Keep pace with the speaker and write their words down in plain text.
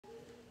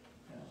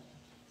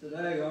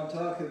Today I want to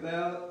talk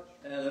about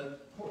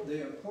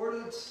the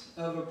importance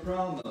of a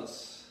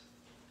promise.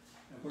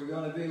 And we're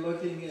going to be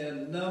looking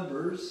in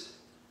Numbers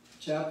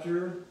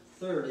chapter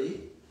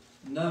 30.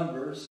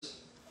 Numbers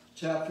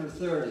chapter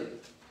 30.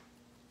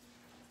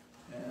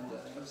 And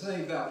I was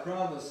thinking about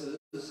promises.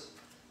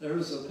 There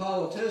was a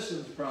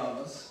politician's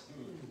promise.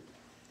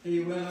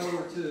 He went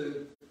over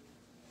to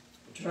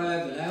a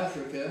tribe in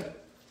Africa,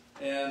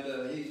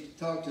 and he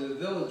talked to a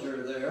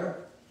villager there,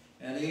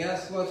 and he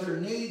asked what their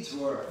needs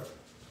were.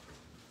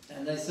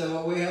 And they said,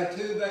 well, we have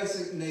two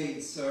basic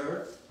needs,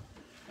 sir.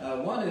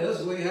 One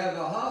is we have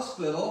a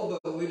hospital,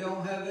 but we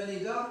don't have any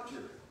doctor.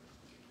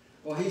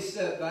 Well, he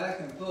stepped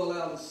back and pulled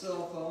out his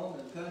cell phone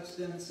and punched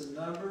in some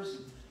numbers,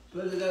 and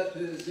put it up to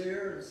his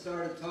ear and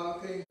started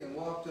talking and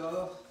walked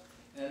off.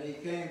 And he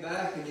came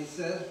back and he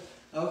said,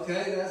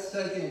 okay, that's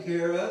taken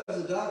care of.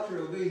 The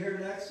doctor will be here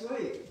next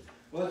week.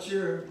 What's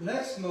your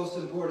next most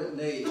important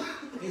need?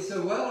 He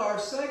said, well, our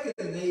second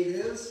need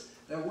is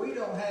that we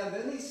don't have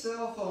any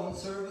cell phone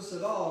service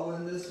at all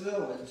in this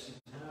village.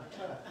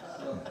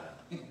 So,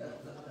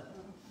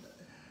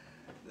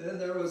 then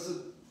there was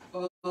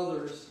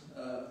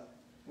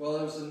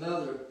there's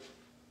another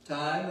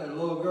time a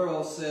little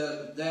girl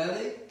said,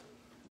 Daddy,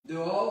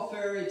 do all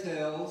fairy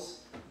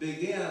tales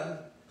begin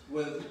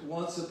with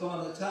once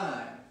upon a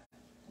time?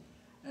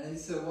 And he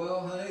said,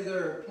 well, honey,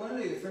 there are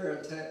plenty of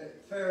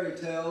fairy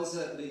tales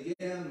that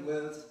begin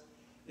with,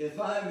 if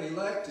I'm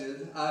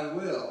elected, I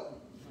will.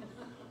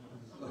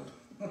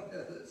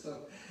 So,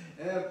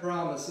 have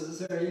promises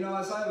there. You know,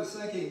 as I was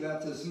thinking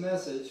about this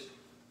message,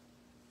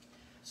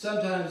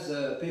 sometimes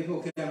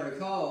people can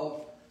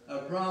recall a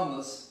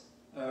promise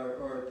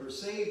or a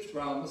perceived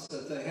promise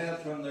that they had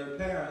from their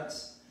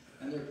parents,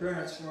 and their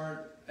parents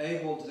weren't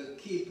able to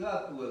keep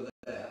up with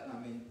that. I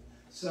mean,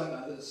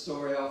 the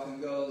story often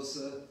goes,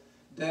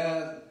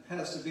 Dad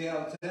has to be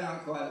out of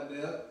town quite a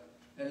bit,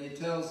 and he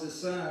tells his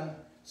son,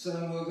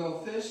 we'll go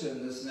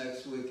fishing this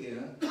next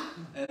weekend.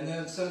 And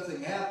then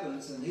something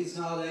happens and he's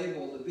not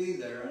able to be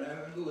there, and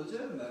they're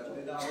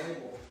legitimately not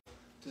able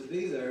to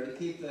be there to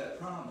keep that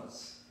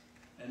promise.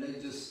 And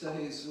it just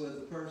stays with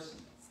the person.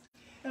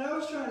 And I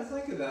was trying to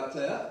think about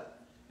that,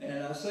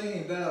 and I was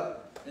thinking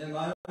about in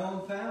my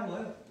own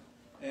family,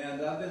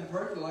 and I've been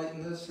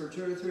percolating this for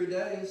 2 or 3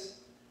 days,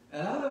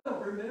 and I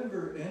don't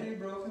remember any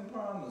broken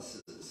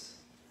promises.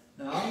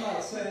 Now, I'm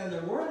not saying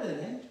there weren't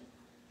any,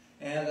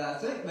 and I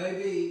think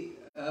maybe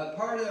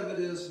part of it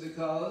is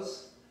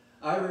because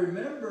I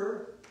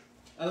remember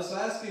us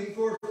asking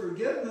for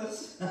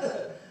forgiveness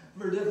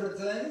for different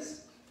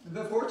things,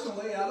 but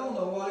fortunately I don't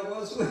know what it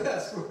was we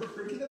asked for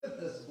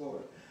forgiveness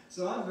for.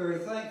 So I'm very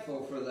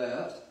thankful for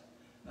that.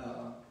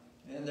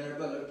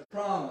 But a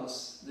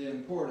promise, the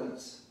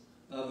importance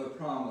of a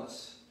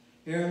promise.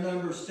 Here in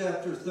Numbers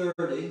chapter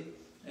 30,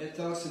 it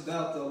talks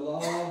about the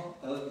law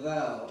of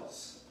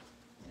vows.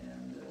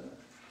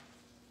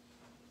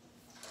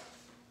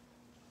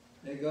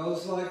 It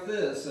goes like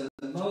this, and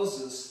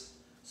Moses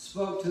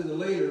spoke to the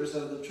leaders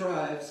of the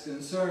tribes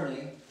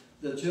concerning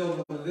the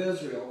children of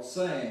Israel,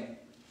 saying,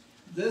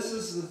 this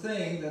is the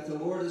thing that the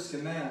Lord has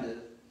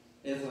commanded.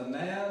 If a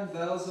man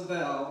vows a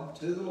vow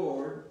to the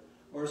Lord,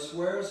 or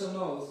swears an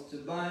oath to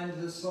bind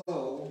his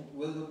soul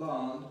with a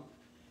bond,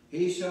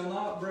 he shall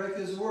not break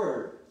his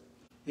word.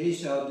 He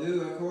shall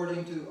do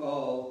according to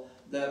all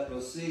that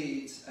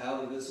proceeds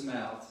out of his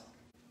mouth.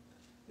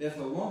 If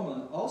a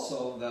woman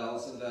also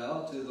vows a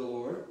vow to the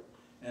Lord,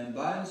 and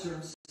binds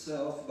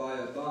herself by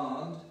a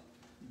bond,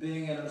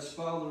 being in her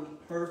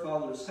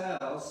father's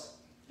house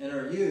in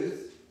her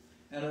youth,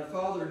 and her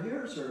father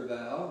hears her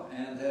vow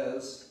and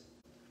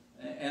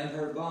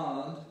her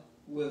bond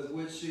with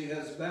which she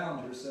has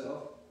bound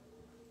herself,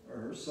 or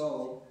her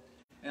soul,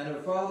 and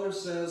her father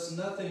says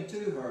nothing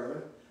to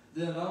her,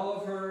 then all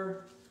of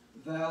her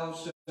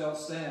vows shall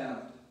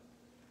stand,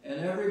 and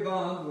every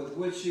bond with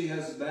which she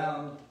has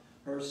bound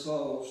her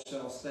soul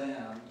shall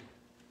stand.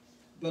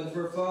 But if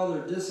her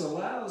father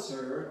disallows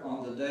her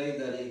on the day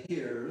that he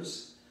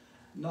hears,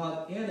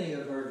 not any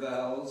of her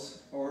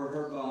vows or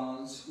her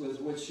bonds with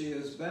which she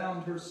has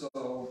bound her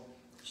soul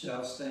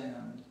shall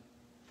stand.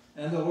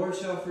 And the Lord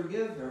shall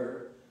forgive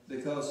her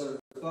because her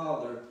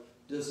father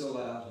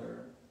disallowed her.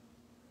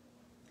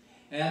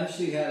 And if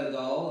she had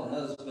a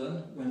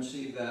husband when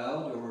she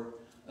vowed or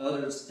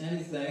uttered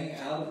anything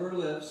out of her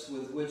lips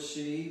with which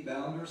she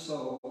bound her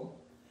soul,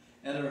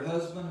 and her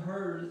husband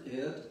heard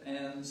it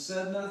and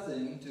said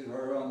nothing to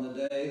her on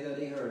the day that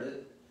he heard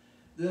it,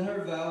 then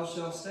her vow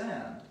shall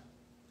stand,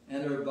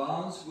 and her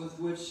bonds with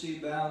which she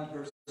bound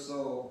her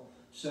soul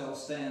shall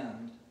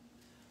stand.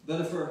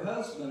 But if her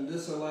husband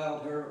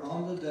disallowed her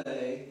on the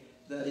day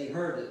that he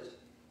heard it,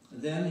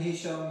 then he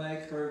shall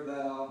make her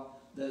vow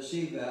that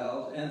she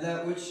vowed, and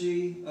that which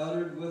she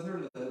uttered with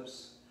her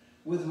lips,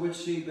 with which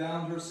she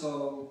bound her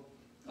soul,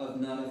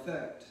 of none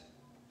effect.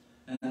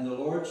 And the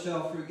Lord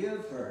shall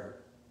forgive her.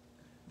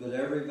 But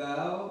every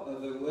vow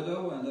of a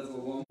widow and of a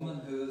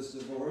woman who is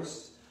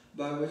divorced,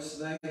 by which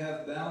they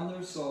have bound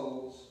their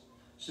souls,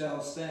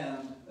 shall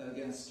stand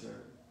against her.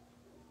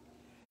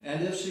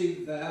 And if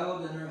she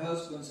vowed in her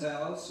husband's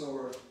house,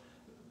 or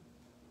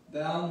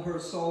bound her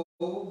soul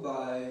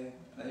by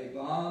a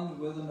bond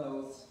with an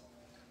oath,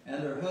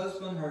 and her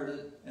husband heard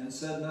it, and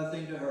said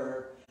nothing to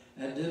her,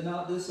 and did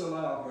not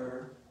disallow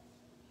her,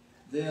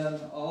 then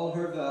all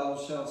her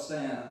vows shall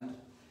stand,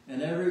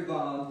 and every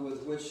bond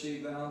with which she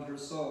bound her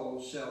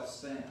soul shall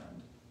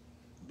stand.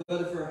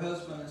 But if her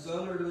husband has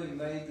utterly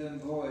made them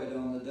void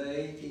on the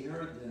day he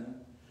heard them,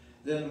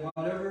 then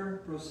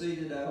whatever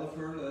proceeded out of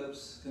her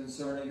lips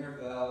concerning her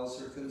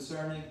vows, or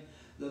concerning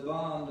the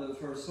bond of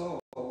her soul,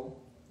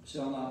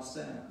 shall not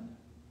stand.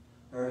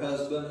 Her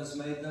husband has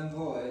made them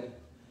void,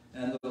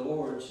 and the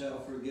Lord shall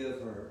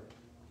forgive her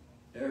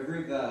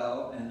every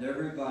vow and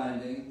every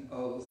binding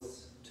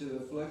oath to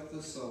afflict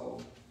the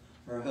soul.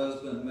 Her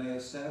husband may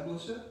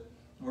establish it,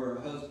 or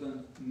her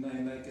husband may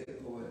make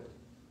it void.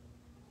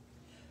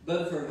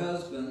 But if her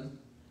husband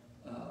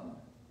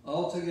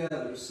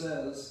altogether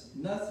says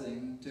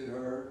nothing to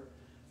her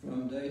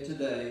from day to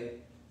day,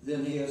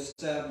 then he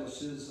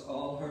establishes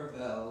all her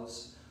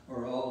vows,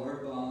 or all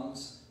her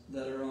bonds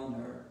that are on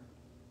her.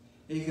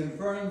 He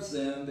confirms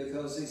them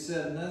because he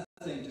said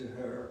nothing to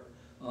her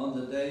on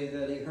the day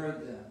that he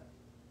heard them.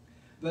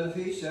 But if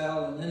he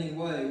shall in any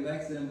way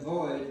make them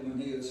void when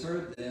he has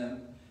heard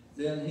them,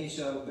 then he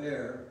shall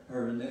bear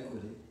her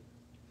iniquity.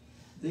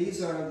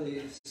 These are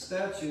the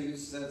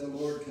statutes that the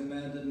Lord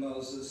commanded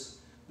Moses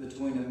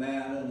between a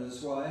man and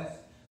his wife,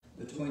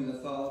 between the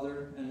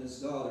father and his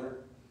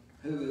daughter,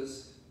 who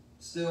is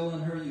still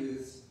in her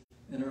youth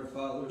in her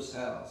father's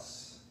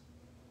house.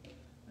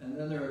 And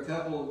then there are a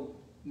couple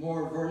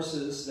more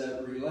verses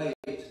that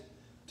relate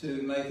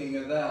to making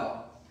a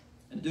vow.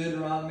 In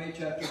Deuteronomy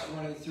chapter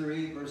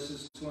 23,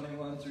 verses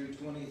 21 through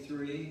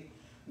 23,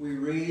 we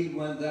read,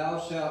 "When thou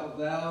shalt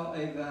vow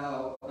a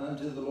vow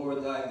unto the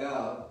Lord thy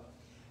God,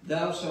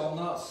 thou shalt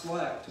not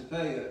slack to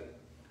pay it,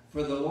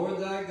 for the Lord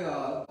thy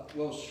God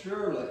will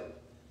surely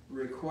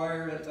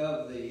require it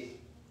of thee,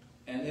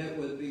 and it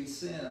would be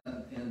sin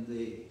in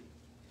thee.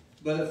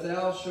 But if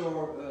thou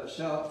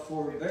shalt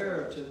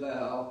forbear to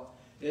vow,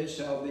 it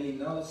shall be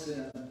no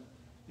sin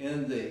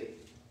in thee."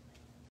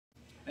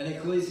 And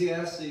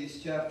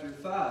Ecclestiastes chapter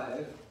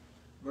 5,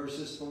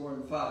 verses 4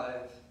 and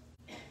 5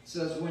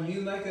 says, "When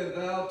you make a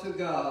vow to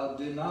God,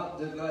 do not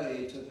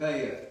delay to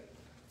pay it,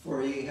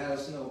 for he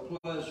has no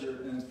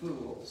pleasure in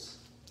fools.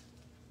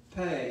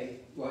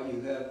 Pay what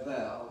you have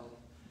vowed.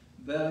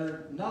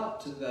 Better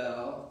not to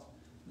vow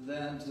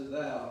than to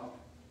vow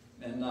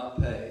and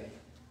not pay."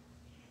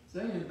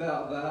 Thinking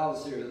about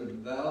vows here, the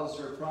vows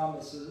are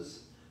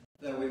promises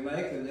that we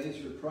make, and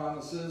these are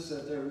promises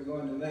that they're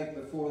going to make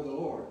before the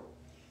Lord.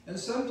 And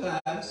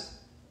sometimes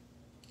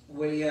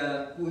we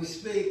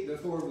speak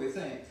before we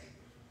think.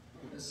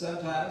 And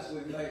sometimes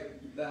we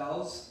make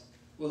vows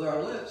with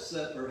our lips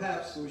that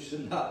perhaps we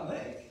should not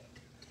make.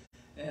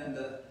 And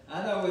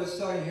I know we're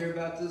talking here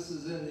about this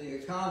is in the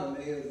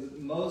economy of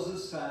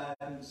Moses'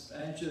 times,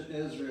 ancient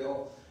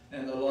Israel,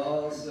 and the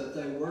laws that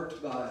they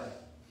worked by.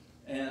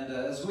 And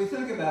as we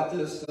think about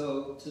this,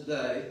 though,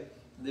 today,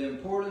 the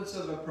importance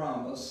of a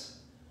promise,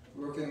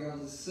 we're going to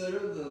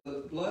consider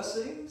the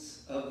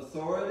blessings of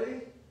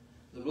authority,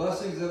 the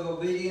blessings of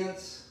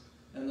obedience,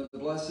 and the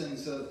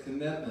blessings of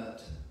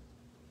commitment.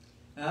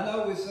 Now, I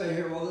know we say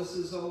here, well, this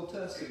is Old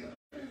Testament.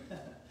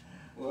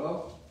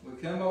 Well, we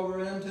come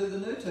over into the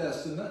New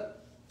Testament,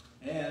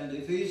 and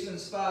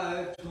Ephesians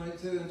 5,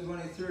 22 and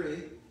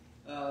 23,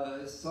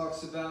 it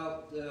talks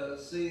about,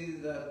 see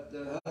that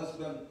the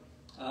husband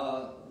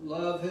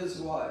love his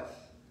wife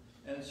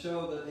and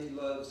show that he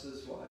loves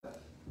his wife,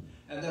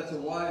 and that the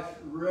wife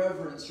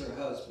reverence her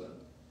husband.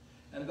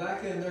 And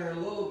back in there a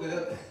little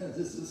bit,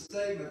 there's a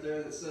statement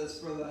there that says,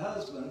 "For the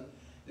husband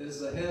is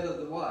the head of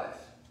the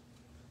wife."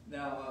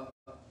 Now,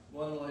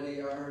 one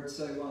lady I heard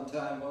say one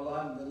time, "Well,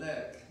 I'm the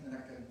neck, and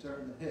I can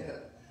turn the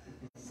head."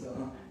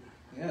 So,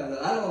 yeah,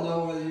 I don't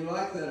know whether you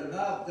like that or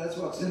not. That's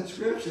what's in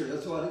Scripture.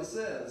 That's what it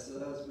says.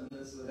 The husband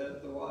is the head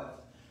of the wife.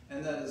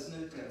 And that is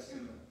New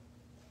Testament.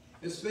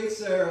 It speaks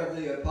there of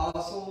the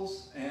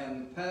apostles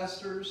and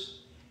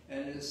pastors,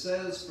 and it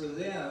says for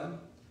them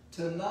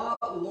to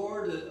not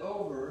lord it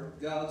over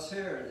God's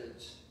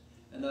heritage.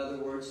 In other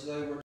words,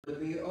 they were to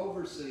be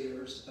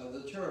overseers of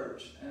the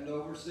church and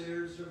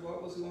overseers of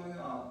what was going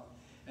on.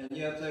 And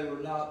yet they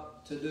were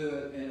not to do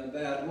it in a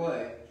bad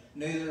way.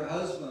 Neither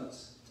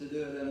husbands to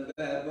do it in a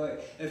bad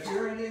way. If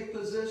you're in a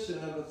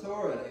position of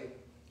authority,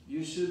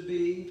 you should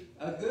be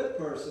a good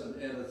person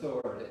in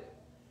authority.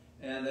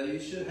 And you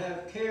should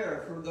have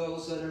care for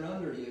those that are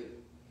under you.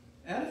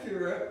 And if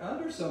you're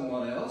under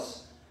someone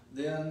else,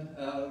 then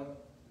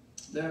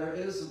there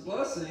is a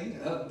blessing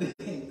of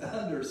being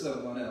under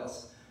someone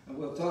else. And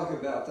we'll talk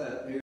about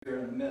that here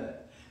in a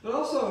minute. But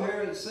also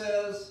here it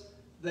says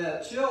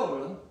that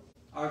children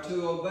are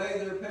to obey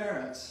their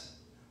parents.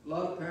 A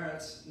lot of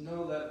parents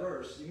know that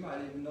verse. You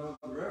might even know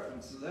the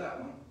reference to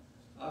that one.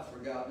 I've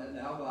forgotten it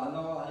now, but I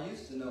know I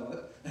used to know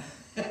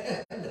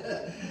it.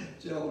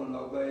 Children,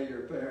 obey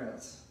your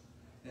parents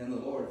in the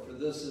Lord, for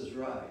this is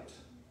right.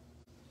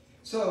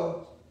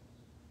 So,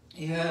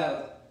 you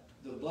have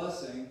the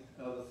blessing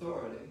of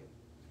authority.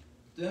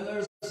 Then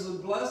there's the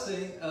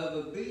blessing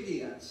of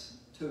obedience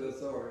to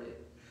authority.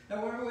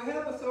 And when we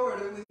have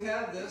authority, we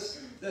have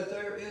this, that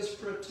there is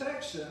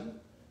protection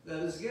that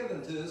is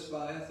given to us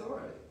by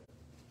authority.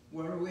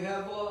 When we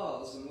have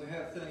laws and we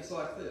have things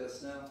like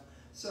this. Now,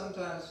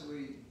 sometimes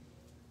we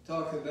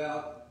talk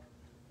about,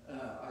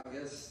 I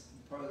guess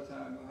part of the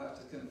time we'll have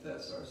to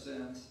confess our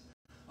sins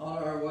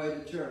on our way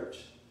to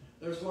church.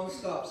 There's one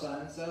stop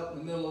sign. It's out in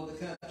the middle of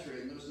the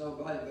country, and there's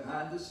nobody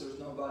behind us, there's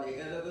nobody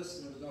ahead of us,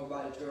 and there's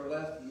nobody to our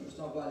left, and there's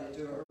nobody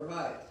to our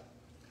right.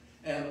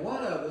 And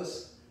one of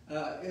us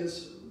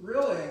is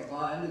really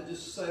inclined to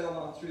just sail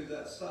on through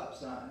that stop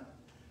sign.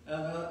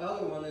 And the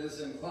other one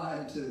is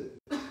inclined to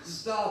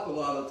stop a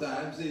lot of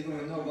times, even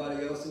when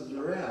nobody else is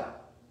around.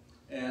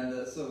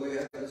 And so we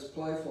have this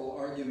playful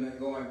argument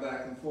going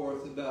back and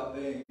forth about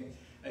being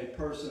a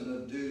person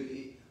of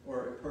duty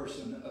or a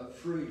person of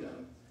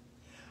freedom.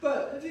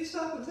 But if you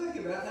stop and think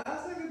about it, now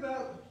I think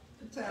about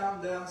the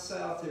town down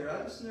south here.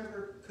 I just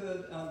never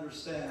could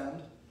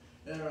understand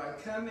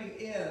that coming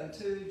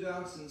into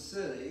Johnson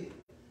City,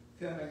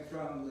 coming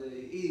from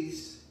the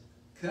east,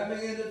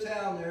 coming into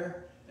town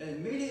there, and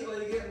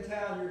immediately you get in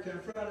town, you're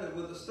confronted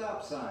with a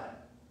stop sign.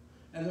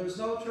 And there's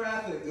no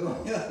traffic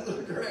going the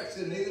other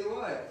direction either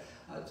way.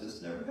 I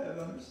just never have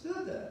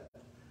understood that.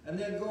 And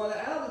then going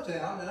out of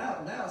town, and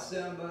now it's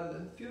down by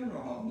the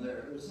funeral home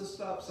there. There's a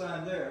stop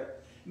sign there.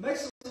 It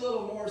makes a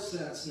little more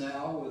sense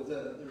now with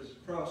there's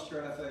cross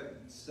traffic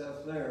and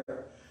stuff there.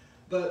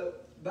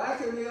 But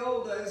back in the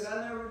old days,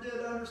 I never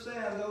did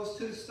understand those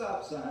two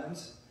stop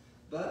signs.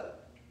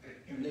 But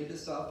you need to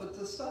stop at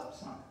the stop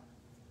sign.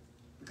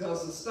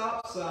 Because the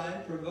stop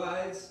sign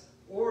provides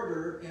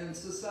order in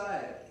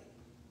society.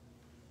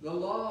 The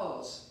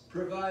laws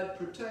provide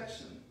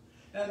protection.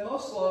 And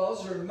most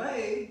laws are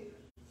made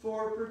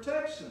for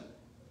protection,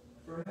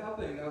 for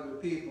helping other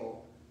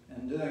people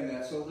and doing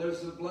that. So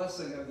there's a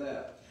blessing of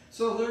that.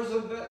 So there's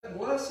a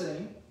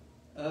blessing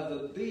of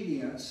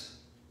obedience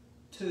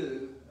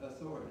to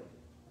authority.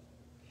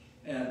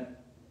 And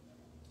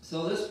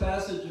so this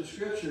passage of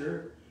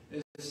Scripture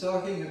is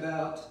talking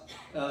about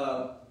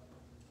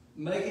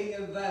making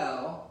a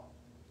vow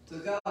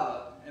to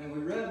God. And we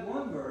read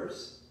one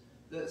verse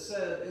that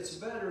said it's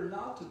better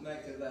not to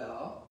make a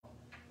vow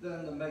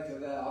than to make a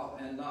vow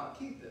and not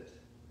keep it.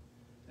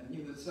 And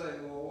you would say,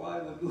 well, why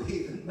would we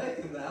even make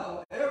a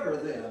vow ever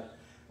then?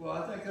 Well,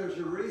 I think there's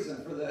a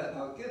reason for that, and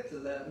I'll get to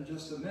that in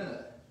just a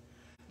minute.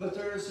 But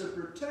there is a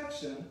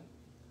protection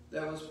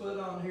that was put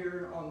on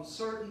here on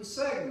certain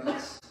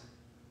segments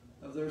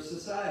of their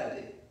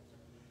society.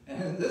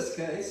 And in this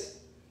case,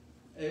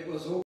 it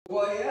was a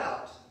way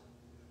out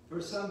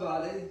for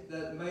somebody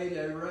that made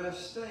a rash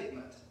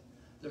statement.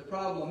 The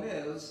problem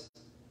is,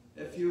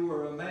 if you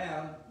were a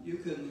man, you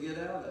couldn't get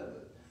out of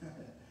it.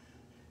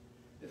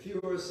 If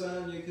you were a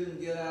son, you couldn't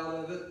get out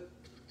of it.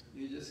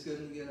 You just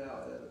couldn't get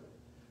out of it.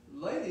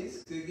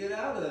 Ladies could get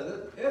out of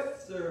it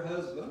if their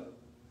husband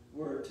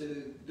were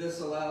to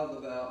disallow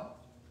the vow,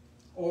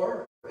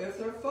 or if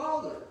their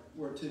father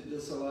were to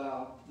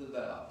disallow the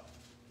vow.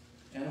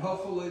 And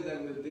hopefully they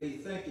would be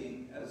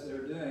thinking, as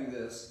they're doing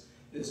this,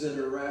 is it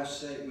a rash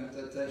statement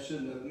that they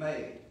shouldn't have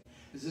made?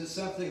 Is it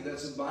something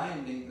that's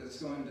binding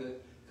that's going to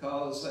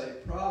cause a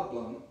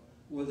problem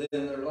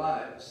within their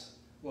lives?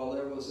 Well,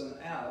 there was an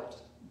out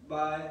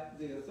by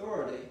the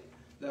authority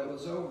that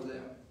was over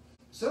them.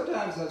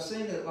 Sometimes I've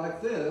seen it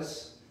like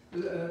this,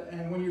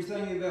 and when you're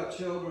thinking about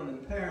children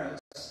and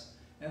parents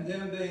and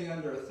them being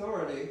under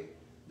authority,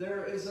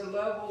 there is a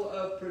level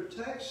of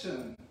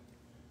protection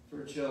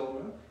for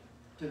children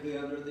to be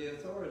under the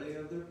authority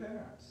of their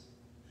parents.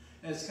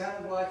 And it's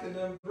kind of like an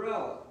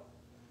umbrella.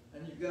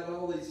 And you've got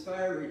all these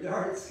fiery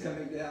darts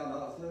coming down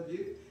off of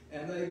you,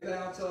 and they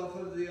bounce off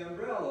of the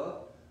umbrella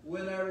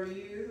whenever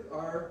you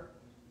are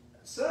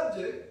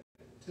subject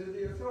to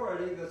the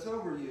authority that's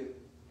over you.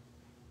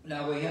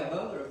 Now, we have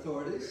other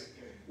authorities.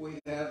 We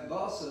have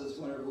bosses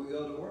whenever we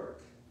go to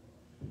work.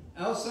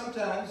 Now,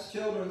 sometimes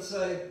children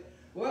say,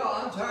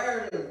 well, I'm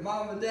tired of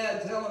mom and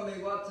dad telling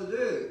me what to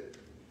do.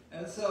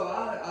 And so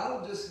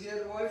I'll just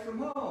get away from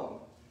home.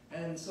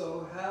 And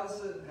so how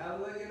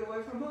do they get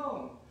away from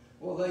home?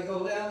 Well, they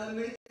go down and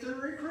meet the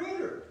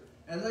recruiter.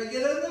 And they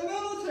get in the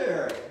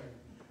military.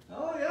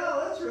 Oh,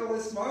 yeah, that's really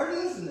smart,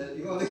 isn't it?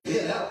 You want to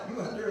get out from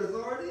under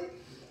authority?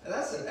 And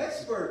that's an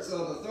experts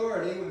on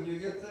authority when you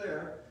get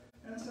there.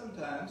 And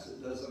sometimes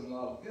it does them a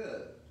lot of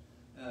good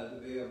to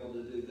be able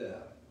to do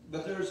that.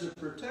 But there's a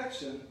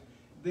protection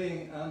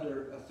being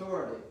under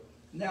authority.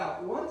 Now,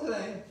 one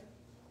thing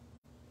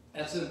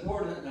that's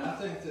important, and I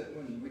think that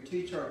when we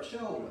teach our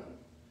children,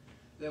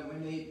 that we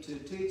need to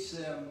teach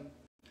them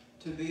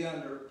to be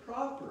under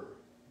proper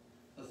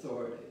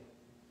authority.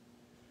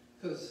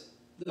 Because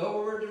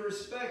though we're to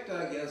respect,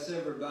 I guess,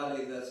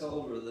 everybody that's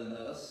older than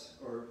us,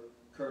 or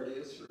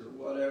courteous, or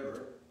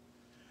whatever,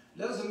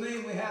 doesn't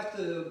mean we have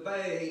to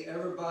obey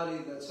everybody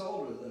that's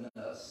older than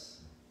us.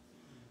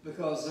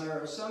 Because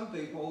there are some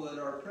people that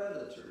are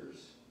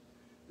predators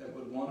that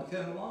would want to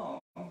come along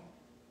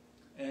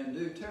and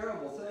do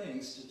terrible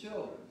things to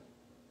children.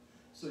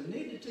 So you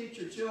need to teach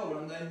your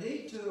children. They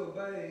need to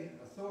obey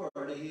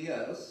authority,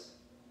 yes.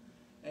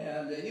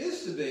 And it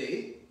used to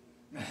be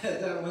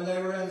that when they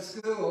were in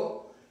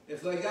school,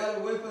 if they got a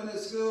whipping at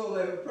school,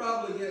 they would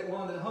probably get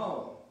one at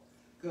home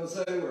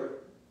because they were,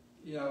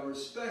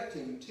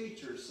 respecting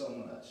teachers so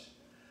much.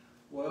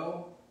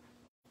 Well,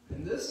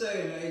 in this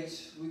day and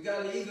age, we've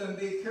got to even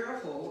be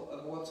careful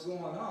of what's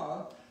going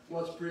on,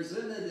 what's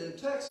presented in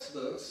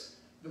textbooks,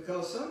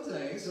 because some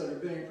things that are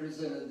being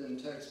presented in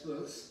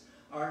textbooks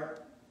are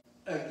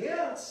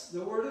against the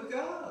Word of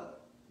God.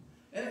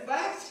 In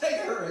fact, they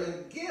are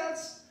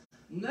against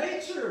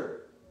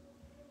nature.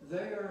 They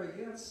are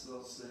against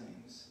those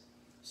things.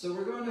 So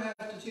we're going to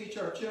have to teach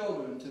our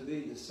children to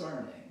be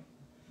discerning.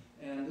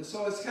 And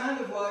so it's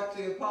kind of like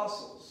the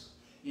apostles.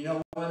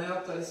 Went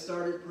out, they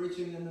started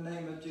preaching in the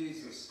name of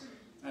Jesus.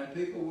 And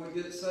people would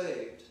get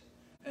saved.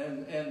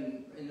 And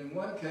in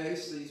one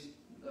case, these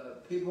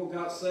people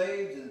got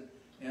saved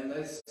and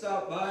they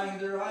stopped buying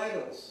their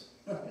idols.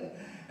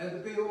 And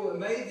the people that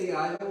made the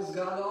idols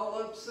got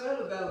all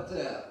upset about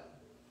that.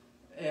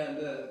 And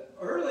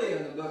early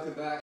in the book of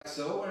Acts,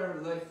 so whenever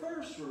they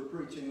first were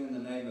preaching in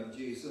the name of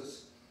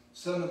Jesus,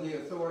 some of the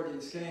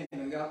authorities came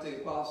and got the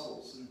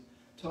apostles and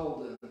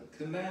told them,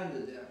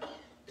 commanded them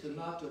to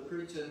not to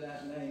preach in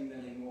that name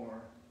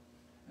anymore.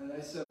 And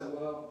they said,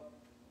 well,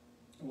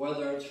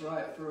 whether it's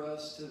right for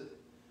us to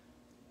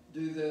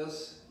do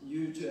this,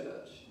 you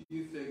judge.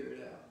 You figure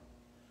it out.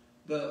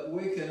 But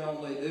we can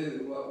only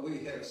do what we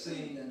have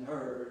seen and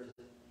heard.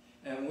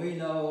 And we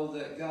know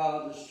that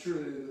God is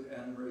true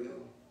and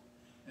real.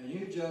 And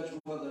you judge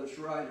whether it's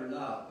right or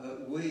not.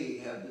 But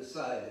we have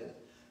decided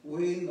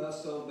we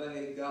must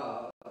obey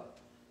God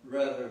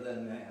rather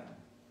than man.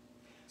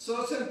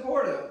 So it's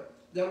important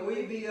that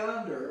we be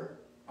under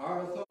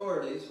our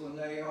authorities when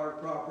they are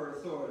proper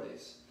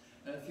authorities.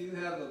 And if you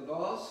have a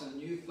boss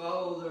and you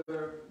follow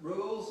their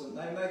rules and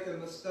they make a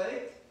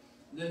mistake,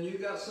 then you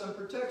got some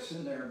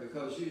protection there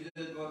because you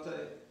did what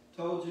they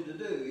told you to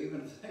do,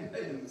 even if they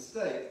made a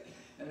mistake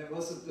and it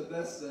wasn't the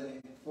best thing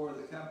for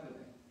the company.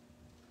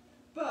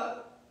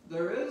 But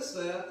there is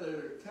that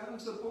there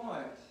comes a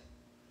point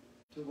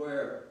to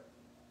where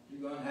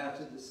you're going to have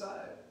to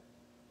decide.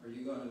 Are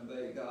you going to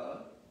obey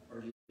God or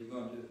are you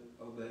going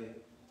to obey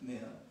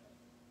men?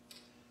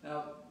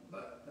 Now,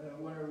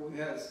 whenever we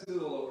had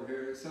school over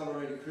here,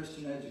 Accelerated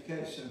Christian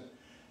Education,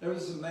 there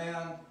was a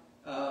man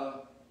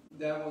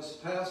that was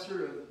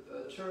pastor of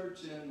a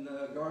church in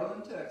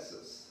Garland,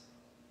 Texas.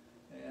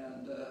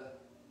 And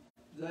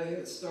they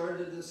had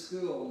started this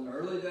school in the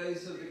early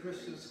days of the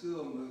Christian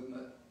school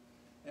movement.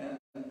 And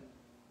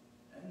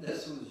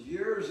this was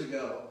years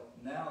ago.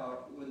 Now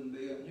it wouldn't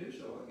be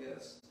unusual, I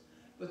guess.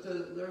 But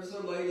there's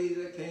a lady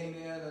that came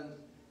in and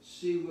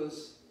she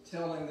was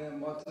telling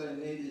them what they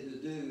needed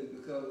to do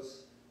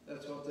because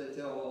that's what they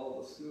tell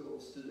all the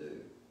schools to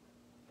do.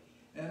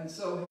 And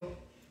so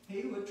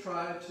he would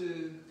try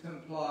to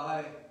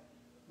comply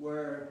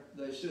where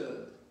they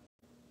should.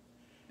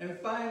 And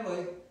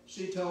finally,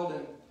 she told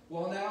him,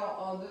 well, now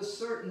on this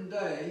certain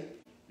day,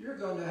 you're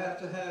going to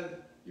have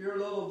your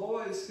little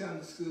boys come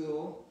to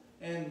school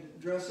and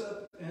dress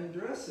up in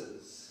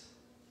dresses.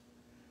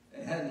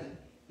 And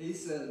he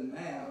said,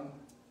 ma'am,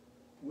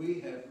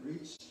 we have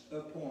reached a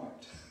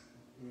point.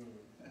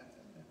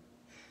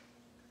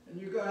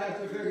 And you're going to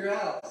have to figure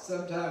out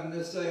sometime in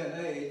this day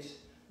and age,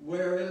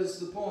 where is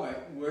the point?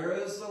 Where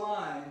is the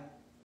line?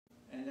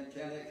 And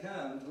can it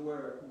come to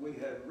where we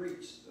have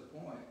reached a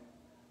point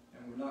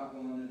and we're not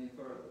going any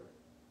further?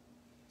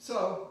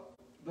 So,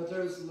 but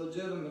there's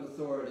legitimate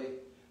authority.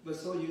 But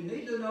so you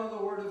need to know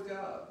the Word of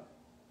God.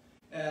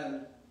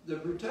 And the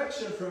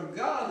protection from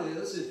God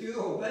is, if you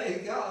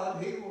obey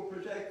God, He will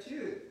protect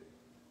you.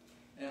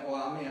 And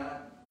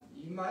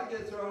you might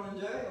get thrown in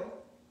jail.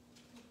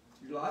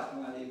 Your life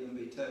might even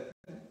be taken.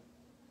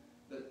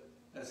 But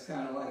that's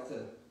kind of like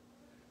the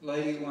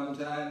lady one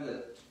time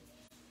that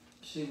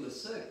she was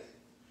sick.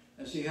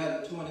 And she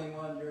had a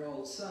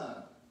 21-year-old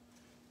son.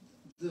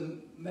 The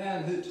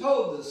man who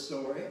told this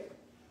story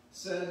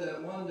said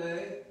that one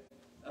day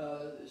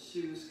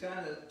she was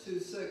kind of too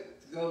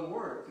sick to go to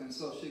work. And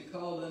so she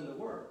called into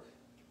work.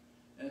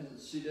 And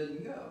she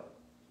didn't go.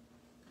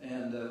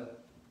 And,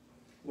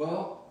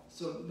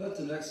 but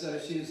the next day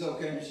she was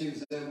okay and she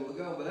was able to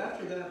go. But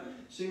after that,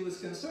 she was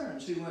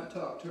concerned. She went and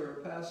talked to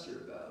her pastor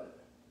about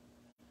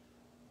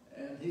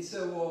it. And he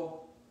said,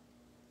 well,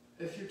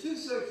 if you're too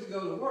sick to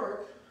go to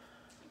work,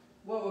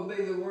 what would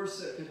be the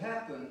worst that could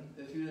happen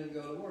if you didn't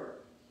go to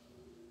work?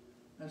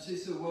 And she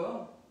said,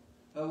 well,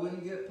 I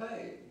wouldn't get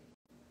paid.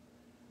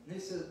 And he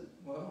said,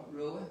 well,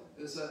 really?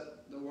 Is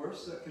that the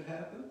worst that could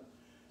happen?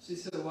 She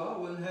said, well, I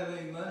wouldn't have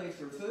any money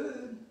for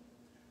food.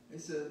 He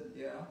said,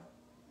 yeah.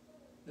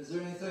 Is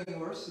there anything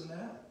worse than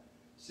that?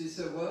 She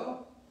said,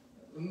 well,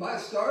 we might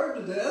starve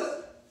to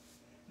death.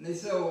 And he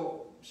said,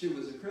 well, she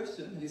was a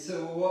Christian. He said,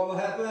 well, what will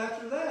happen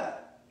after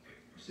that?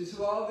 She said,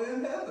 well, I'll be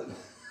in heaven.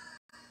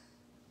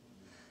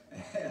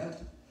 And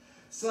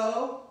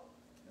so,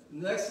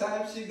 next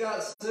time she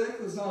got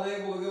sick, was not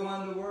able to go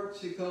on to work,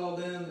 she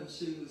called in and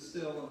she was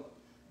still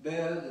in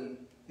bed and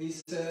he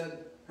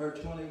said her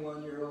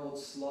 21-year-old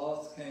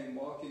sloth came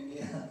walking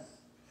in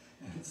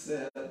and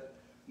said,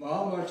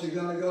 "Mom, aren't you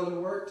going to go to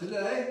work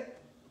today?"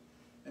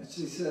 And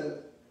she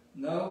said,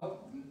 "No,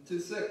 I'm too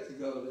sick to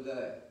go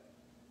today."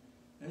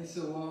 And he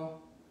said,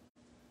 "Well,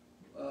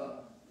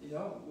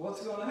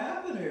 what's going to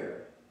happen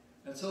here?"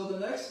 And so the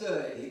next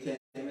day he came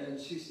in and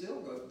she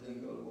still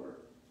didn't go to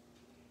work.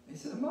 He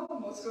said, "Mom,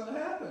 what's going to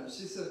happen?"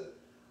 She said,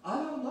 "I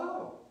don't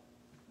know.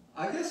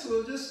 I guess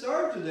we'll just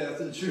starve to death."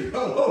 And she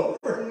rolled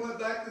over and went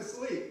back to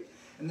sleep.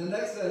 And the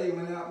next day he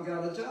went out and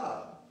got a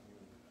job.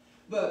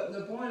 But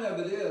the point of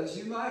it is,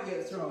 you might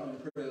get thrown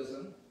in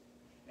prison,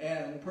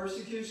 and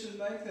persecution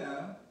may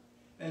come,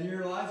 and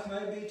your life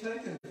may be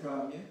taken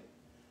from you.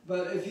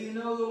 But if you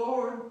know the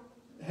Lord,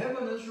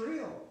 heaven is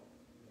real.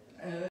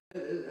 And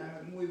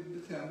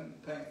we've become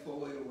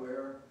painfully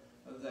aware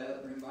of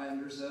that,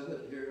 reminders of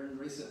it here in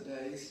recent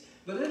days.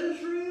 But it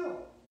is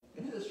real.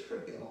 It is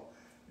real.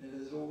 It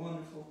is a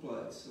wonderful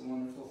place, a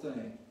wonderful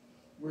thing.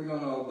 We're going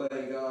to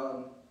obey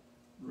God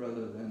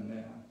rather than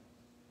man.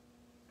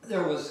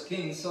 There was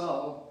King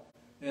Saul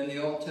in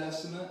the Old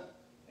Testament,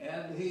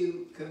 and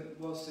he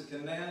was to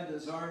command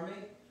his army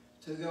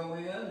to go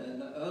in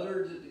and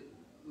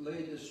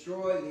utterly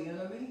destroy the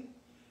enemy,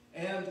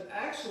 and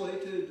actually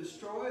to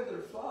destroy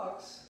their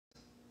flocks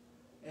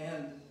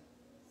and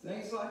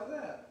things like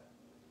that.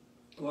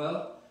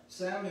 Well,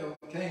 Samuel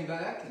came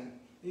back and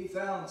he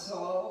found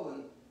Saul,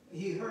 and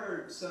he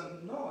heard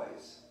some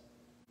noise.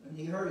 And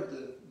he heard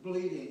the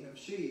bleating of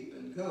sheep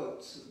and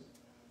goats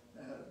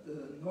and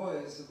the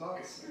noise of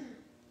oxen.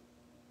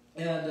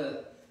 And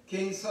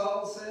King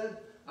Saul said,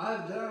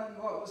 "I've done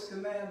what was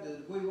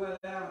commanded. We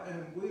went out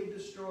and we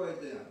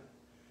destroyed them."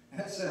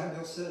 And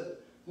Samuel said,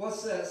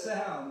 "What's that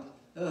sound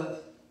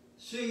of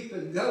sheep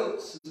and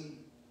goats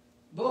and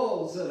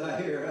bulls that I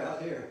hear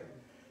out here?"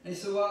 And he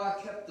said, "Well, I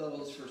kept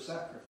those for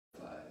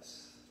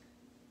sacrifice."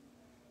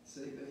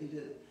 See, but he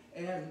did.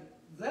 And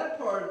that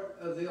part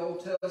of the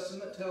Old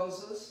Testament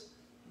tells us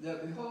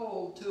that,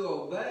 behold, to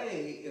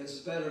obey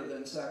is better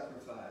than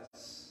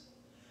sacrifice.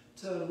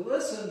 To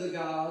listen to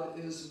God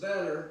is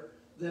better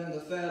than the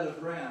fat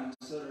of rams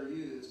that are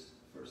used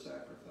for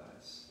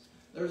sacrifice.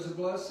 There's a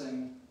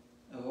blessing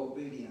of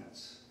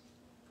obedience.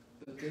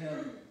 But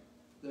then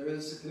there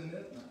is a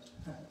commitment.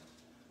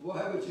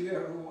 Why would you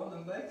ever want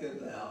to make a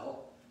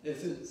vow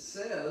if it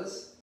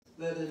says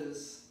that it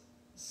is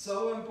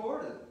so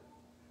important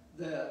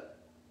that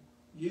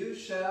you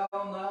shall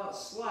not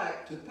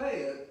slack to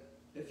pay it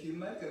if you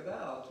make a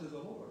vow to the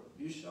Lord?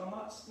 You shall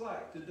not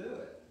slack to do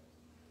it.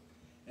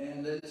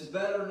 And it's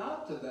better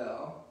not to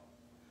vow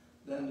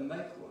than to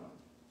make one.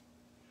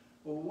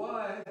 Well,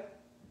 why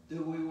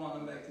do we want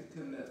to make a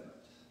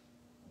commitment?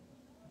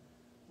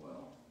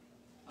 Well,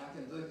 I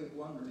can think of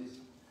one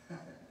reason.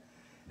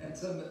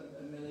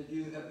 And many of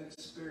you have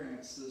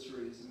experienced this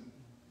reason.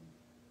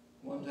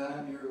 One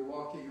time you were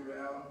walking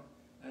around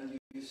and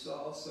you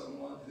saw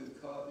someone who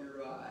caught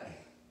your eye.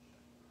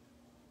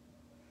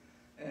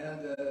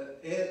 And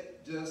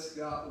it just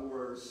got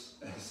worse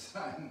as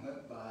time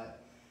went by.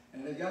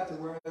 And it got to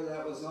where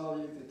that was all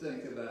you could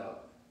think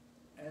about.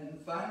 And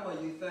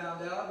finally you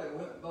found out it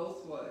went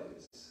both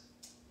ways.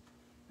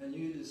 And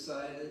you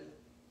decided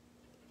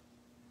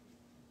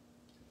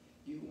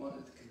you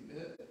wanted to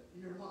commit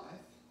your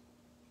life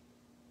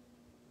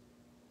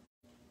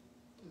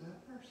to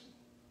that person.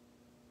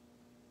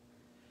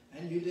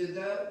 And you did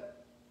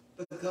that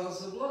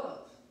because of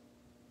love.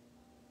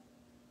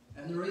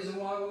 And the reason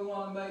why we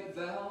want to make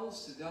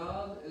vows to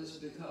God is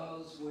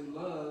because we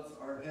love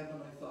our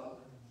Heavenly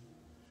Father.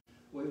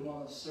 We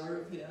want to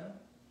serve Him,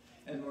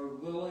 and we're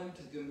willing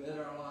to commit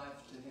our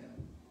life to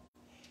Him,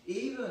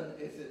 even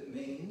if it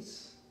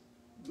means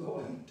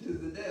going to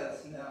the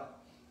death. Now,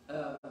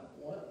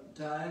 one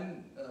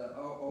time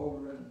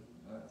over in,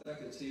 I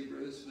think it's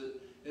Hebrews,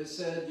 but it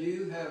said,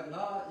 "You have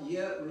not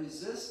yet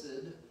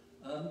resisted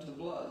unto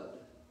blood."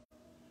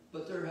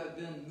 But there have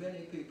been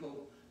many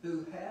people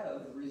who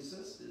have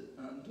resisted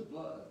unto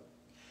blood.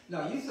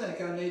 Now, you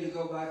think I need to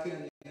go back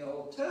in the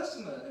Old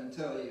Testament and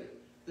tell you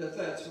that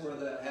that's where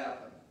that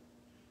happened.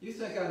 You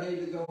think I need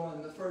to go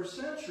in the first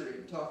century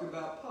and talk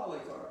about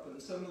Polycarp and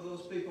some of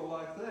those people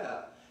like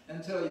that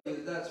and tell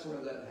you that's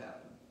where that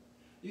happened.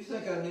 You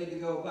think I need to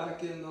go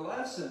back in the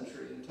last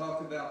century and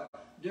talk about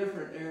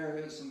different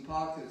areas and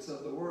pockets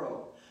of the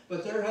world.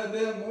 But there have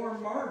been more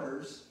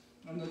martyrs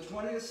in the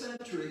 20th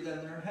century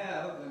than there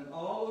have in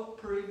all of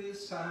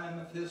previous time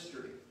of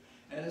history.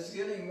 And it's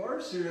getting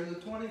worse here in the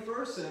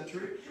 21st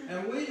century,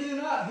 and we do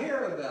not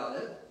hear about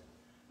it.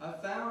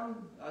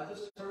 I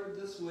just heard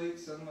this week,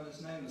 someone,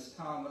 his name is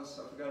Thomas,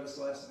 I forgot his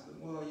last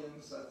name,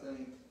 Williams, I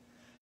think.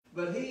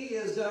 But he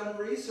has done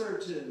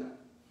research in it,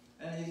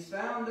 and he's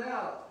found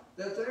out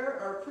that there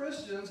are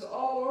Christians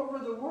all over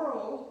the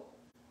world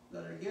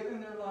that are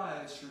giving their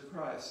lives for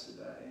Christ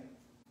today.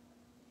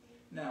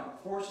 Now,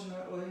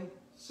 fortunately,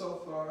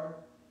 so far,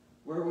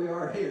 where we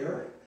are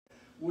here,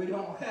 we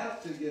don't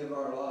have to give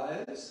our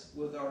lives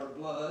with our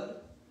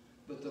blood,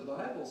 but the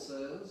Bible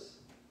says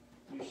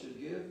you should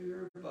give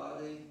your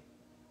body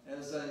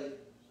as a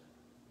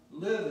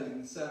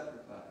living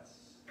sacrifice.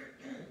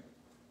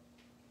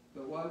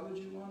 But why would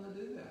you want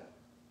to do that?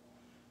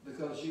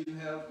 Because you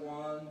have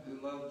one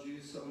who loved you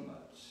so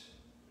much.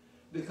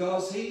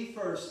 Because he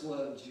first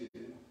loved you.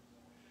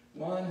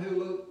 One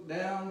who looked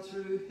down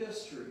through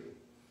history.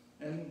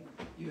 And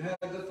you have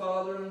the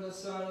Father and the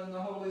Son and the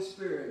Holy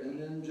Spirit.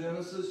 And in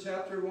Genesis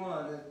chapter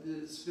 1,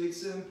 it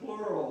speaks in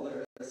plural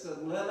there. It said,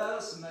 let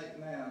us make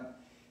man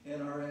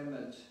in our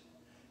image.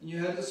 And you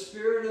had the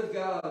Spirit of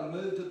God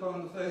moved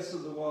upon the face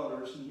of the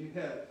waters. And you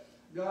had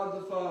God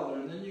the Father.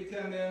 And then you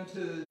come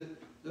into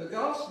the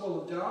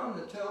Gospel of John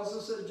that tells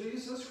us that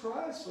Jesus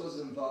Christ was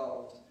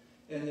involved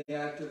in the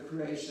act of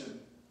creation.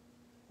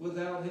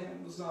 Without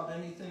him was not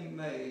anything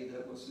made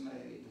that was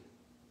made.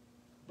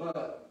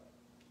 But,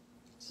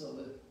 so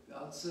that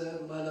God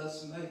said, let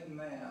us make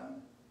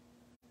man.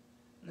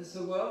 And they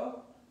said,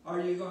 well, are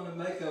you going to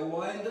make a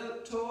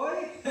wind-up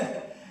toy?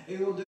 He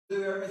will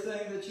do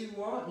everything that you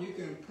want. You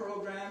can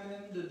program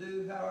him to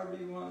do however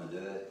you want to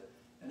do it.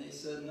 And he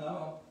said,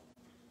 no,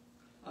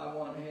 I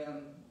want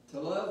him to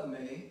love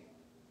me.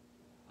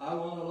 I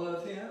want to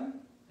love him,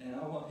 and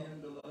I want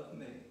him to love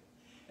me.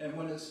 And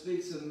when it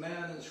speaks of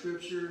man in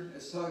Scripture,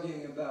 it's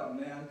talking about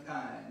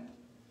mankind.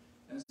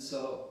 And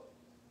so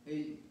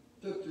he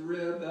took the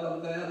rib out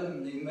of Adam,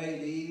 and he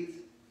made Eve,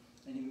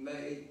 and he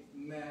made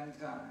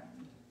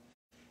mankind.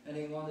 And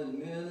he wanted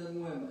men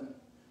and women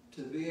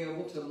to be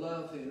able to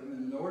love him.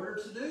 And in order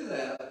to do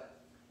that,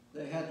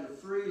 they had to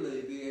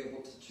freely be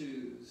able to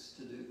choose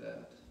to do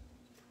that.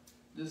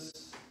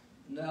 This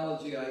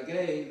analogy I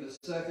gave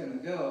a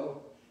second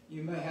ago,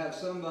 you may have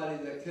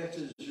somebody that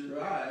catches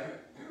your eye.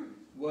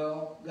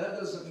 Well, that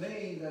doesn't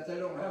mean that they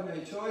don't have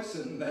any choice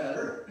in the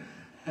matter.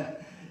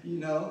 You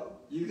know,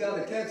 you got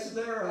to catch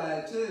their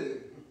eye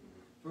too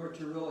for it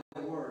to really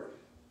work,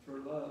 for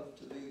love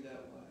to be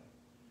that way.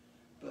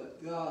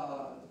 But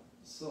God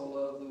so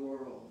loved the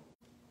world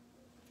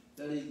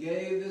that he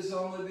gave his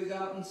only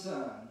begotten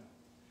Son.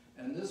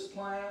 And this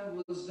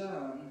plan was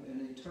done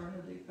in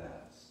eternity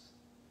past,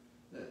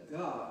 that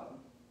God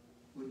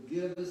would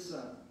give his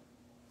Son.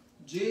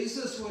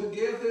 Jesus would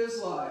give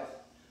his life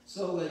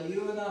so that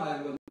you and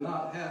I would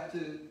not have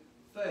to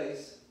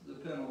face the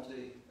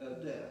penalty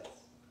of death.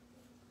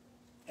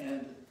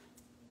 And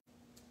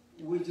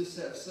we just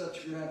have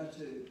such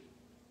gratitude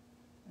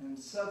and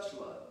such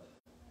love.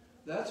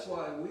 That's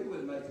why we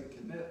would make a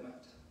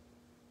commitment.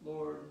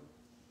 Lord,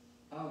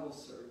 I will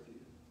serve you.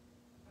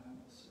 I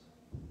will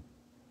serve you.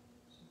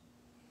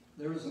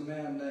 There was a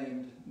man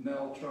named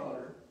Mel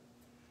Trotter.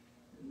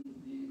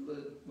 He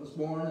was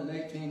born in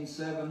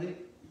 1870.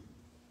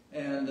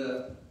 And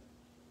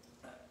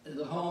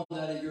the home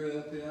that he grew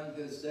up in,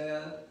 his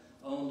dad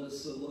owned a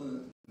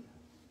saloon.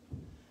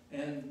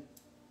 And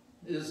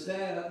his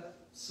dad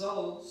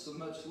sold so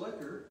much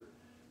liquor,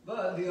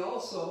 but he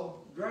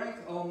also drank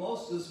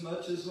almost as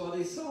much as what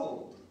he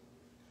sold.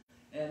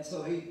 And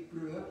so he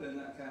grew up in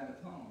that kind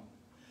of home.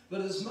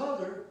 But his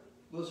mother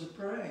was a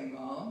praying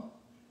mom,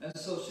 and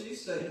so she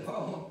stayed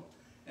home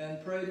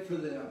and prayed for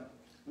them.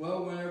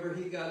 Well, whenever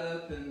he got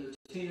up in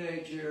the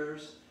teenage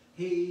years,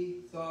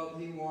 he thought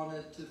he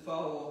wanted to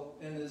follow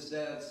in his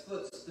dad's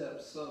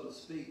footsteps, so to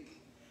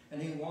speak,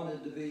 and he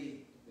wanted to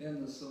be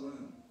in the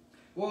saloon.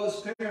 Well,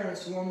 his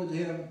parents wanted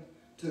him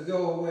to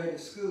go away to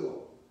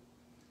school,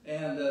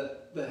 and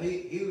but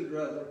he would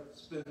rather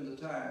spend the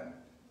time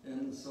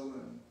in the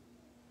saloon.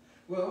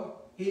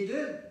 Well, he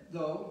did,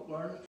 though,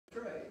 learn a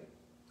trade.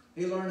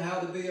 He learned how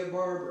to be a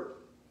barber.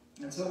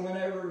 And so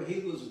whenever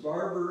he was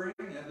barbering,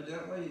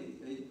 evidently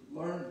he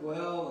learned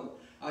well, and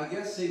I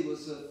guess he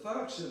was a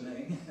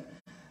functioning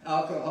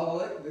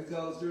alcoholic,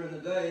 because during the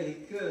day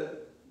he could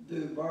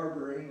do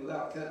barbering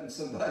without cutting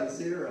somebody's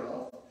ear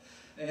off.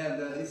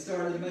 And he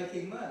started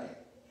making money.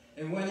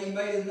 And when he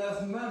made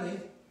enough money,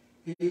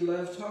 he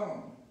left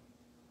home.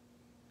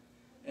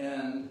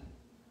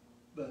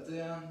 But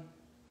then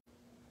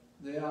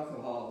the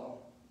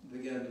alcohol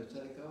began to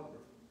take over.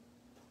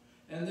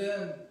 And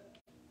then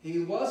he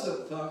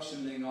wasn't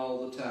functioning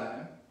all the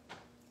time,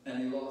 and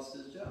he lost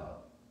his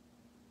job.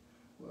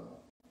 Well,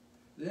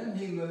 then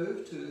he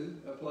moved to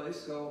a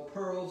place called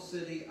Pearl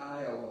City,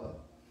 Iowa.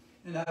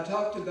 And I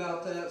talked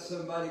about that,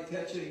 somebody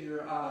catching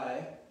your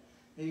eye.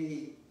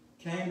 He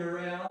came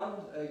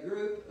around a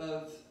group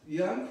of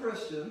young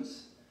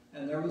Christians,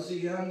 and there was a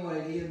young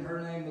lady, and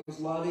her name was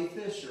Lottie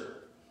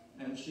Fisher,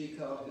 and she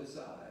caught his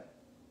eye.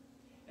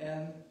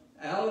 And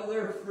out of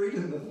their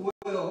freedom of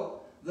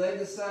will, they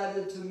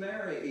decided to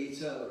marry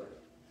each other.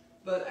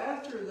 But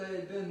after they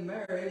had been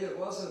married, it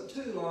wasn't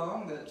too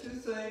long that two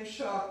things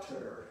shocked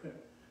her.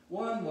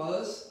 One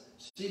was,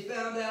 she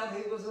found out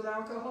he was an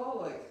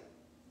alcoholic.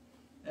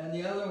 And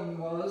the other one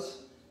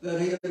was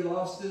that he had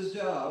lost his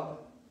job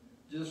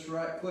just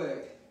right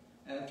quick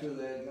after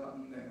they had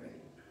gotten married.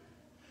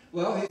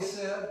 Well, he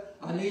said,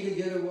 I need to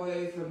get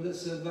away from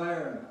this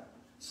environment.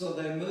 So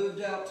they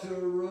moved out to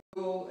a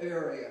rural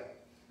area,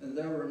 and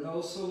there were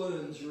no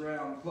saloons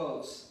around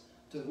close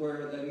to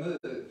where they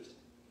moved.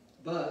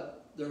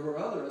 But there were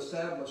other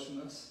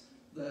establishments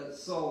that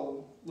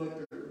sold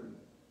liquor and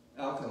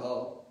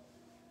alcohol.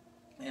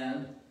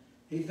 And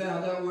he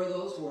found out where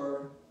those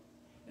were,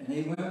 and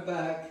he went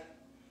back,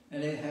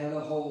 and it had a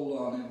hold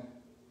on him.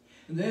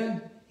 And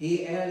then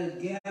he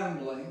added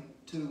gambling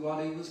to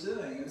what he was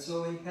doing, and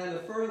so he had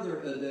a further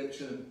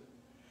addiction.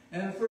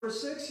 And for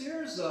 6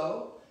 years,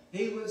 though,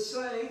 he would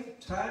say,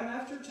 time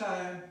after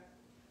time,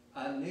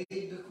 I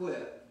need to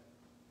quit.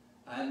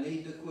 I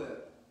need to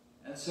quit.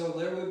 And so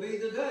there would be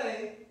the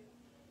day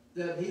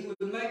that he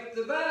would make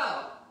the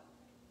vow,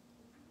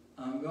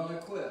 I'm going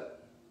to quit.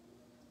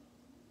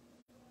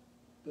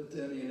 But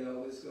then he'd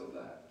always go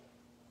back.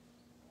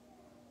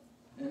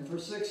 And for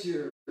 6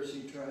 years,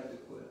 he tried to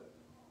quit.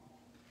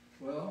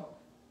 Well,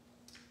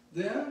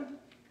 then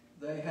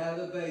they had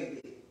a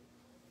baby.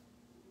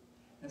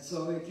 And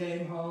so he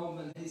came home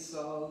and he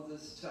saw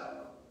this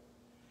child.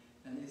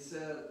 And he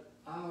said,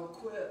 I'll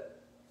quit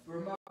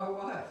for my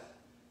wife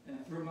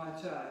and for my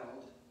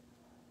child.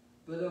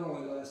 But it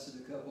only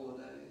lasted a couple of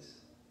days.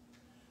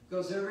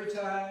 Because every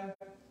time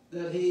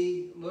that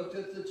he looked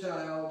at the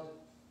child,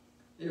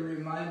 it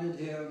reminded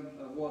him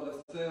of what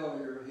a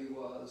failure he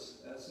was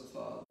as a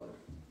father.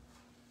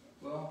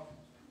 Well,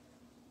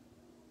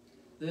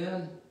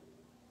 then,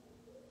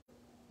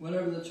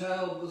 whenever the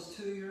child was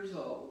 2 years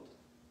old,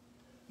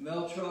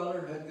 Mel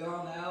Trotter had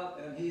gone out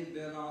and he had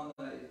been on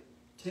a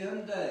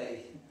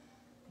 10-day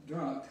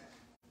drunk,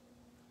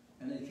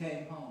 and he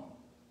came home.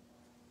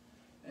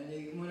 And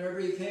whenever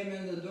he came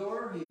in the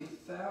door, he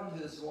found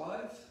his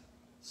wife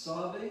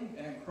sobbing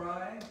and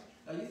crying.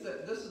 Now you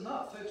think, this is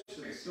not a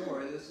fiction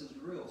story, this is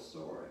a real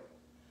story.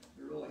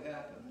 It really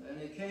happened.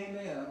 And he came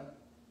in,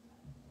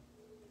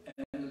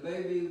 and the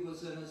baby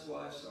was in his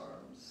wife's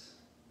arms,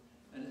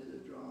 and it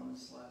had drawn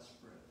his last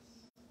breath.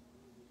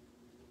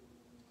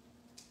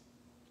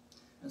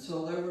 And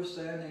so they were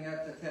standing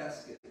at the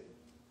casket,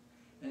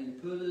 and he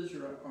put his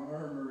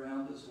arm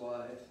around his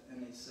wife,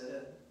 and he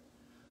said,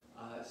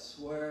 I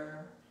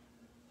swear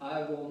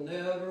I will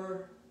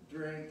never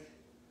drink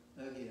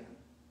again.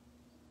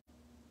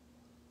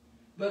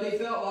 But he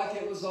felt like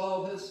it was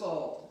all his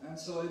fault, and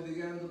so he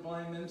began to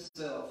blame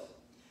himself.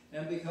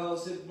 And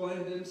because he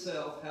blamed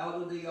himself, how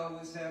did he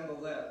always handle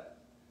that?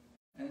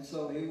 And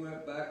so he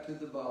went back to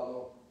the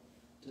bottle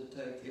to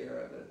take care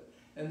of it.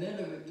 And then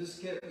it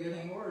just kept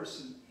getting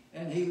worse,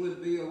 and he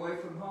would be away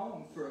from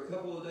home for a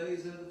couple of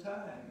days at a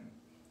time.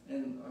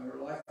 Or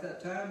like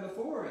that time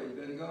before, he'd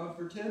been gone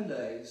for 10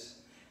 days.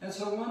 And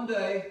so one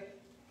day,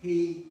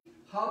 he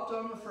hopped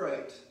on a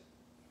freight,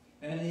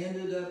 and he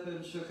ended up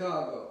in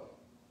Chicago.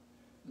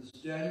 It was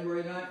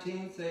January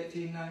 19th,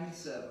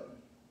 1897.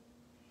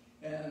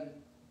 And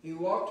he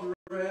walked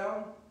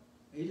around,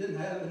 he didn't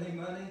have any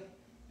money,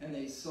 and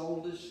he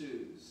sold his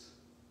shoes.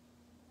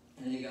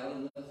 And he got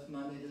enough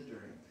money to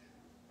drink.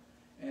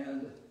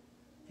 And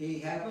he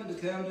happened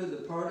to come to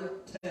the part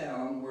of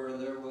town where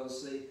there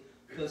was the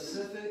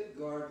Pacific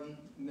Garden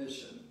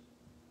Mission.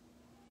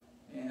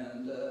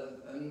 And a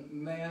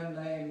man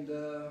named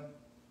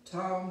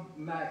Tom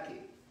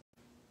Mackey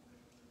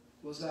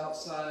was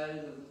outside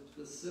of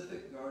the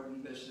Pacific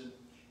Garden Mission.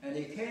 And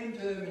he came to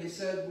him and he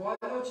said, why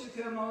don't you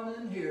come on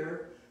in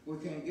here? We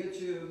can get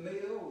you a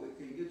meal,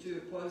 we can get you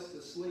a place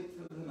to sleep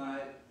for the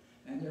night,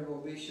 and there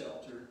will be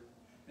shelter.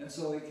 And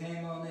so he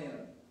came on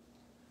in.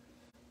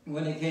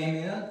 When he came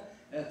in,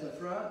 at the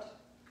front,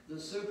 the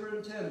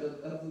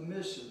superintendent of the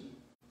mission,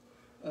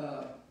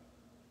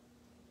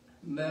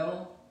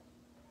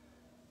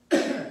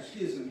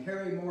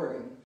 Harry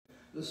Morgan,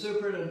 the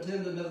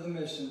superintendent of the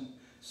mission,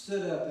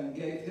 stood up and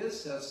gave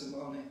his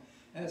testimony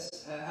as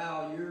to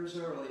how years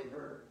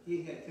earlier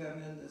he had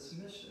come in this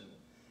mission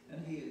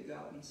and he had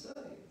gotten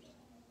saved.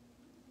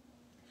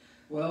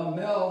 Well,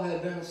 Mel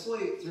had been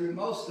asleep through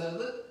most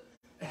of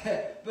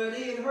it, but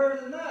he had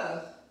heard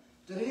enough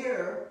to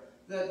hear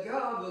that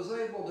God was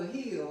able to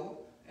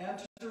heal and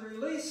to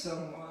release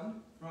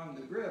someone from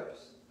the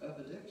grips of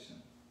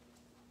addiction.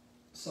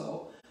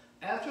 So,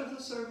 after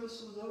the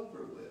service was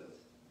over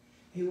with,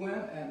 he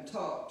went and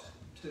talked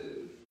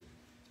to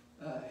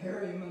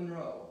Harry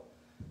Monroe.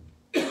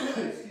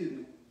 Excuse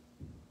me.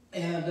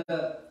 And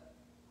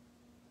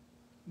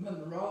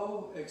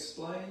Monroe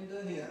explained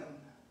to him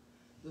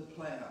the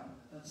plan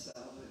of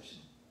salvation.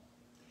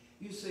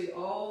 You see,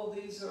 all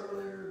these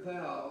earlier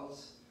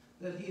vows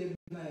that he had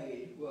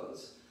made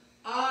was,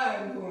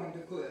 I'm going to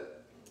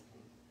quit.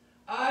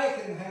 I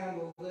can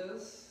handle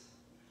this.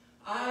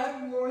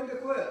 I'm going to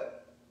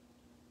quit.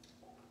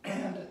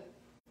 And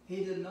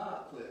he did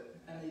not quit.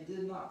 And he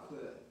did not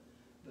quit.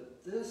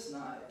 But this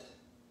night,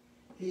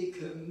 he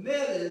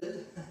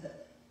committed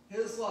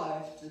his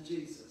life to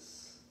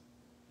Jesus.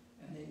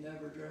 And he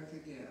never drank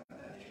again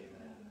after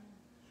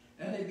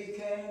that. And he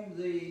became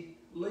the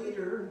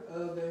leader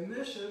of a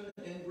mission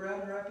in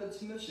Grand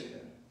Rapids,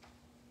 Michigan.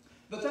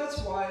 But that's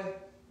why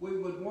we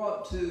would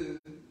want to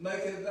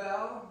make a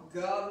vow.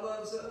 God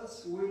loves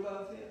us. We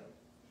love him.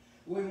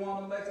 We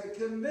want to make a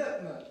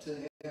commitment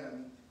to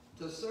him,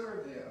 to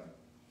serve him.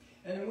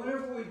 And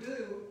whenever we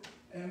do,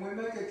 and we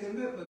make a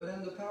commitment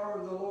in the power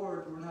of the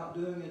Lord, we're not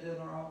doing it in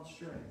our own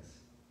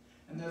strength.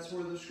 And that's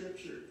where the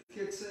scripture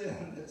kicks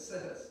in that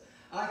says,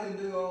 I can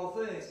do all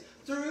things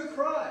through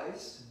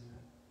Christ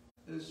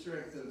who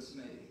strengthens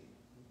me.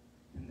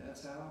 And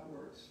that's how it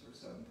works for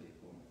some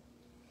people.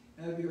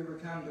 Have you ever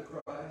come to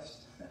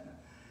Christ?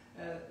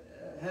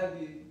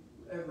 Have you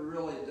ever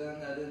really done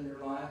that in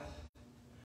your life?